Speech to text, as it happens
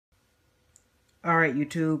Alright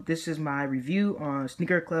YouTube, this is my review on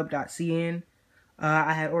sneakerclub.cn.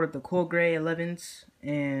 I had ordered the cool gray 11s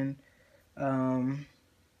and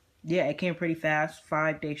yeah, it came pretty fast,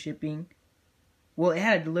 5-day shipping. Well, it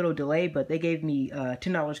had a little delay, but they gave me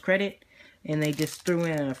 $10 credit and they just threw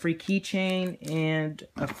in a free keychain and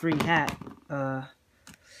a free hat.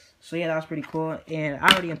 So yeah, that was pretty cool. And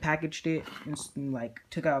I already unpackaged it and like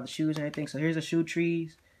took out the shoes and everything. So here's the shoe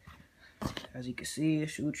trees. As you can see, the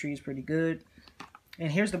shoe tree is pretty good. And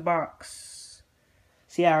here's the box.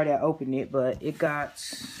 See, I already opened it, but it got...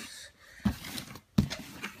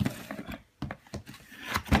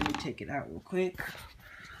 let me take it out real quick.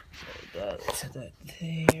 That's that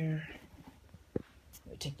there.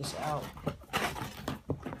 Let me take this out.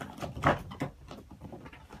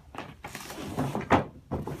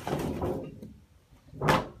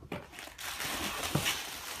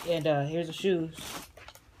 And here's the shoes.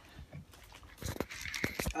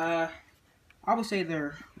 I would say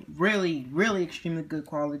they're really extremely good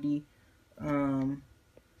quality. Trying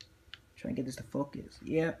to get this to focus.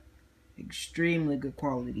 Yep, extremely good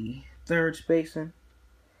quality. Third spacing.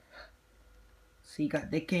 See,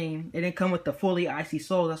 they didn't come with the fully icy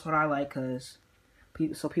soles. That's what I like, cause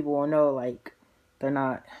people will know like they're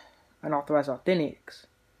not unauthorized authentics.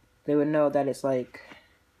 They would know that it's like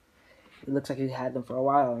it looks like you had them for a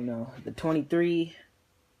while. You know, the 23,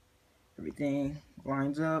 everything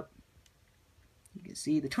lines up. You can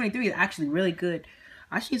see the 23 is actually really good.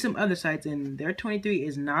 I've seen some other sites and their 23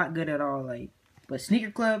 is not good at all. Like, but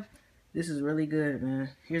Sneaker Club, this is really good, man.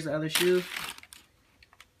 Here's the other shoe.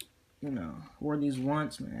 You know, wore these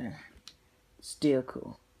once, man. Still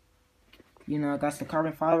cool. You know, that's the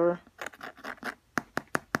carbon fiber.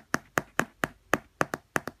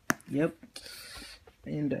 Yep.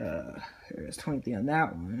 And there's 23 on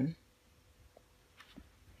that one.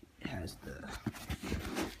 It has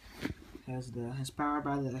inspired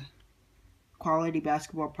by the quality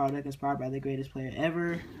basketball product, inspired by the greatest player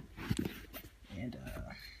ever. And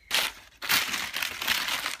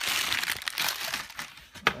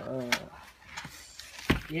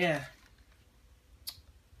yeah.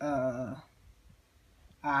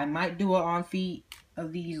 I might do an on feet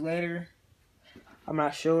of these later. I'm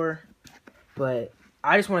not sure, but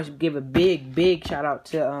I just want to give a big shout out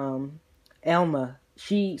to Elma.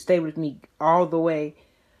 She stayed with me all the way,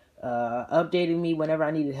 updating me whenever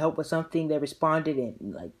I needed help with something. They responded in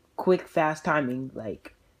like quick, fast timing.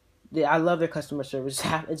 Like, I love their customer service.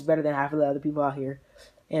 It's better than half of the other people out here.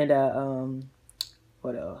 And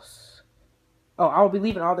what else? Oh, I will be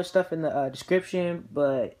leaving all their stuff in the description.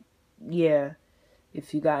 But yeah,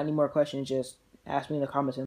 if you got any more questions, just ask me in the comments.